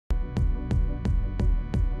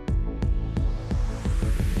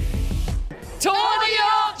Tour de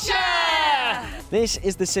Yorkshire! This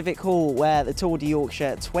is the Civic Hall where the Tour de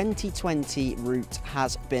Yorkshire 2020 route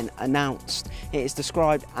has been announced. It is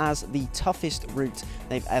described as the toughest route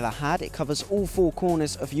they've ever had. It covers all four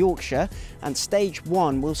corners of Yorkshire, and stage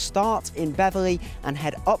one will start in Beverley and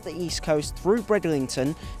head up the east coast through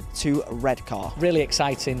Bridlington to Redcar. Really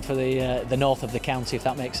exciting for the north of the county, if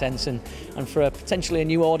that makes sense, and for potentially a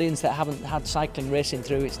new audience that haven't had cycling racing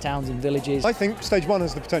through its towns and villages. I think stage one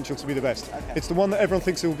has the potential to be the best. Okay. It's the one that everyone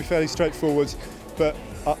thinks it will be fairly straightforward, but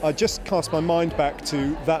I just cast my mind back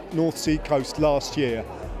to that North Sea coast last year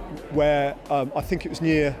where I think it was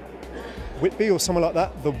near Whitby or somewhere like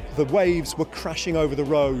that. The waves were crashing over the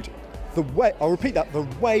road. I'll repeat that, the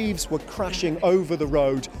waves were crashing over the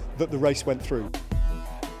road that the race went through.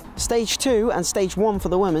 Stage 2 and stage 1 for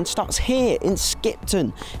the women starts here in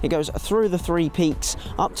Skipton. It goes through the Three Peaks,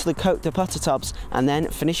 up to the Côte de Buttertubs, and then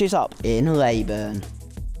finishes up in Leyburn.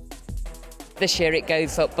 This year it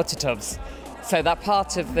goes up Buttertubs, so that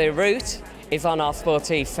part of the route is on our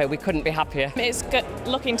sportive, so we couldn't be happier. It's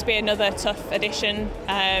looking to be another tough edition.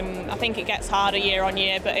 I think it gets harder year on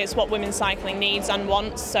year, but it's what women's cycling needs and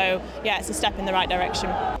wants, so yeah, it's a step in the right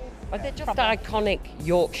direction. But they're just iconic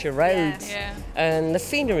Yorkshire roads, and the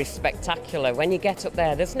scenery is spectacular. When you get up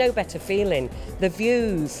there, there's no better feeling. The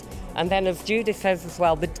views, and then as Judith says as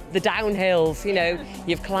well, the downhills, you know,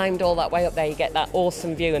 you've climbed all that way up there, you get that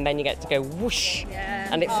awesome view, and then you get to go whoosh,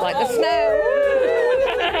 and it's like the snow.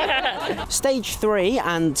 Stage 3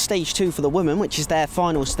 and stage 2 for the women, which is their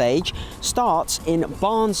final stage, starts in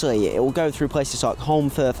Barnsley. It will go through places like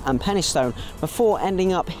Holmfirth and Penistone before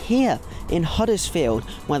ending up here in Huddersfield,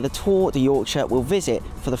 where the Tour de Yorkshire will visit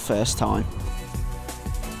for the first time.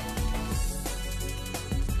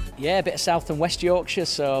 Yeah, a bit of South and West Yorkshire,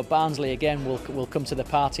 so Barnsley again will come to the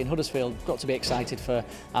party in Huddersfield. Got to be excited for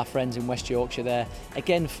our friends in West Yorkshire there.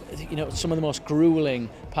 Again, you know, some of the most gruelling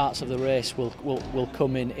parts of the race will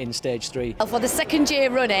come in stage 3. For the second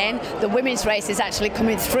year running, the women's race is actually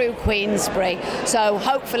coming through Queensbury, so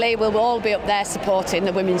hopefully we'll all be up there supporting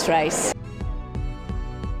the women's race.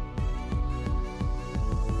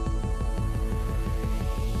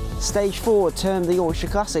 Stage 4, termed the Yorkshire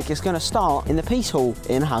Classic, is going to start in the Peace Hall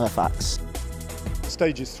in Halifax.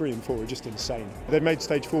 Stages 3 and 4 are just insane. They've made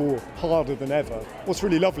stage 4 harder than ever. What's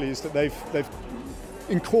really lovely is that they've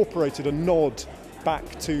incorporated a nod back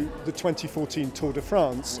to the 2014 Tour de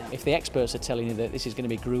France. If the experts are telling you that this is going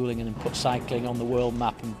to be gruelling and put cycling on the world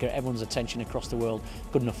map and get everyone's attention across the world,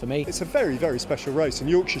 good enough for me. It's a very, very special race, and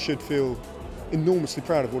Yorkshire should feel enormously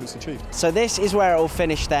proud of what it's achieved. So this is where it will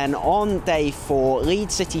finish then on day 4,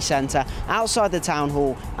 Leeds city centre, outside the town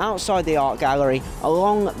hall, outside the art gallery,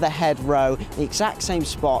 along the head row, the exact same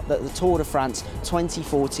spot that the Tour de France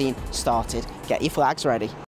 2014 started. Get your flags ready.